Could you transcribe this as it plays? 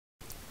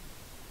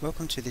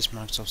Welcome to this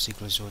Microsoft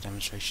SQL Azure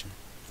demonstration.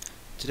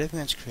 Today we're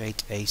going to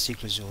create a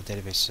SQL Azure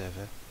database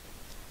server,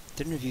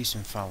 then review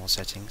some firewall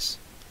settings,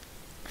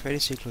 create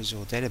a SQL Azure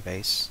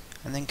database,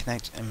 and then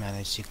connect and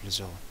manage SQL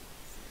Azure.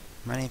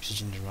 My name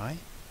is Jinder Rai,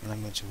 and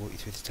I'm going to walk you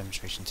through this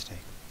demonstration today.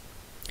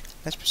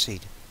 Let's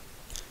proceed.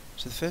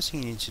 So the first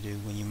thing you need to do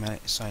when you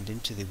signed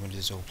into the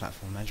Windows Azure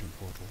Platform Management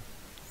Portal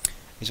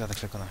is either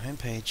click on the home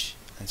page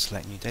and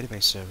select New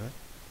Database Server,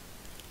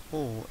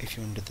 or if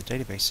you're under the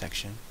Database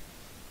section,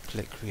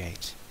 click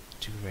Create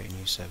to create a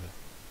new server.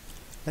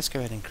 Let's go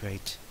ahead and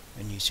create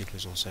a new SQL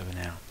Azure server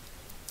now.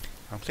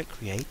 I'll click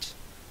Create.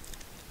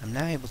 I'm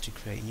now able to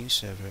create a new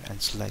server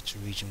and select a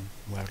region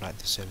where I'd like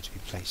the server to be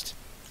placed.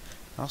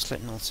 I'll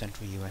select North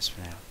Central US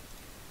for now.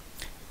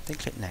 Then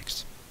click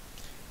Next.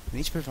 We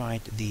need to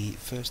provide the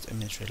first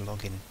administrator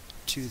login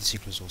to the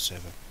SQL Azure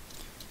server.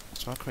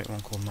 So I'll create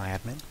one called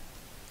MyAdmin,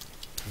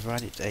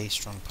 provide it a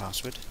strong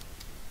password,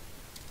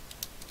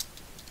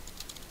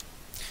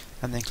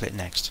 and then click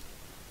Next.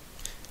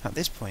 At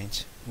this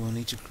point, we'll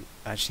need to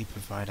actually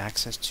provide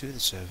access to the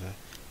server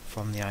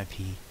from the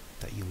IP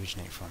that you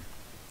originate from.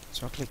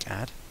 So I'll click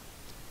Add.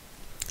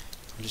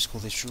 I'll just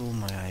call this rule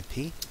my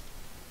IP.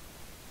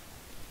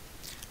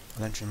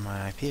 I'll enter in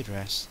my IP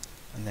address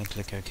and then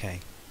click OK.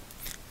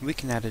 We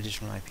can add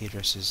additional IP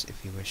addresses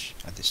if you wish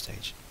at this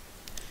stage.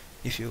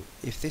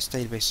 If this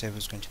database server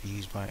is going to be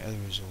used by other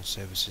Azure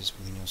services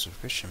within your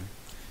subscription,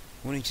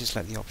 we'll need to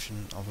select the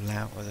option of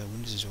Allow other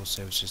Windows Azure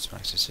services to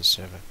access this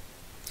server.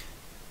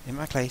 In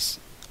my case,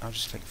 I'll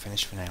just click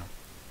Finish for now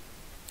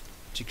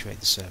to create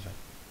the server.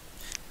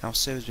 Our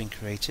server has been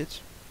created,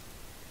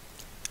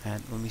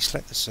 and when we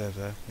select the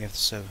server, we have the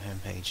server home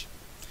page.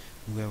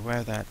 We're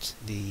aware that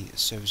the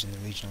server is in the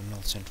region of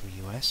North Central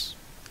US,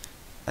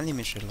 and the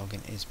administrator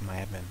login is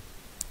MyAdmin.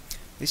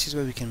 This is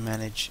where we can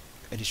manage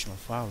additional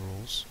file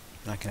rules,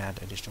 and I can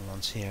add additional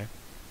ones here.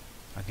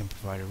 I can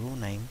provide a rule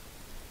name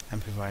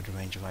and provide a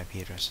range of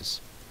IP addresses.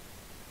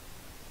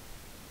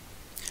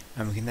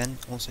 And we can then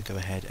also go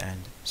ahead and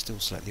still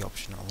select the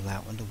option of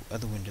allow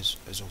other Windows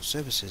Azure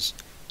services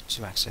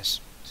to access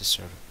this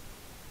server.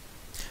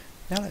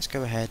 Now let's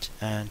go ahead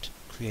and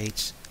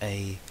create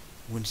a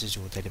Windows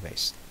Azure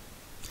database.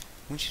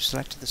 Once you've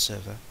selected the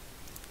server,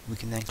 we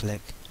can then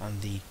click on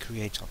the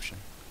Create option,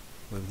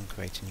 where we can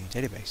create a new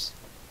database.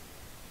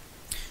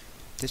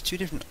 There's two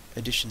different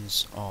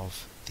editions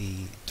of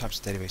the types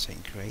of database that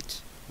you can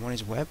create. One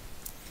is Web,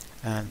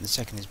 and the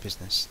second is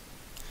Business.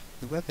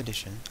 The Web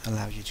edition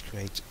allows you to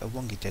create a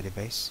 1 gig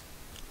database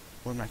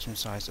or a maximum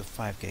size of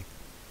 5 gig.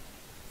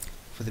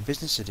 For the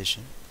Business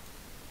edition,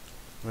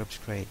 we're able to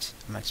create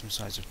a maximum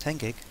size of 10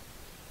 gig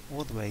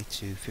all the way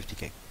to 50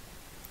 gig.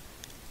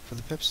 For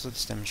the purposes of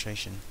this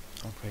demonstration,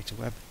 I'll create a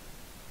Web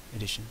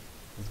edition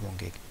with 1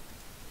 gig.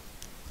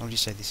 I'll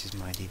just say this is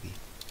my DB.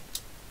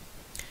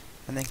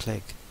 And then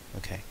click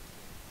OK.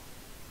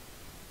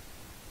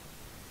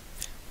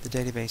 The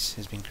database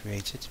has been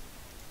created,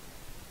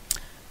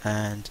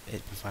 and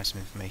it provides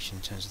some information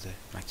in terms of the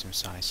maximum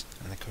size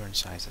and the current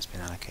size that's been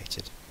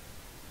allocated.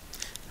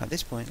 At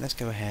this point, let's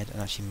go ahead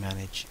and actually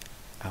manage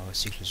our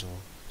SQL Azure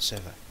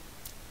server.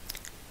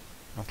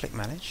 I'll click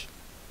Manage,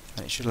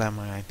 and it should allow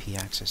my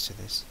IP access to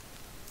this.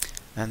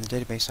 And the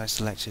database I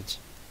selected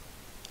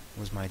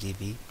was my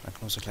DB. I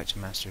can also select a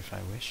master if I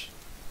wish.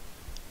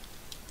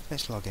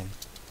 Let's log in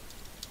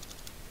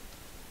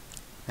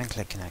and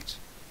click Connect.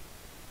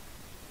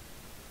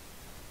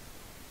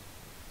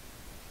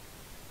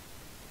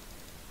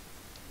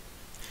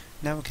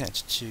 Now we're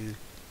connected to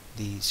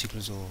the SQL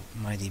Azure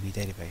MyDB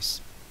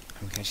database,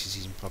 and we can actually see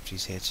some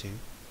properties here too.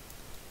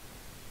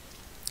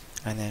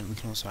 And then we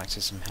can also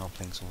access some help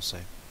links also.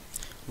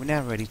 We're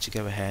now ready to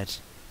go ahead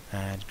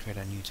and create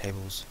our new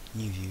tables,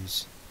 new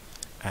views,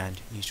 and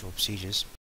new stored procedures.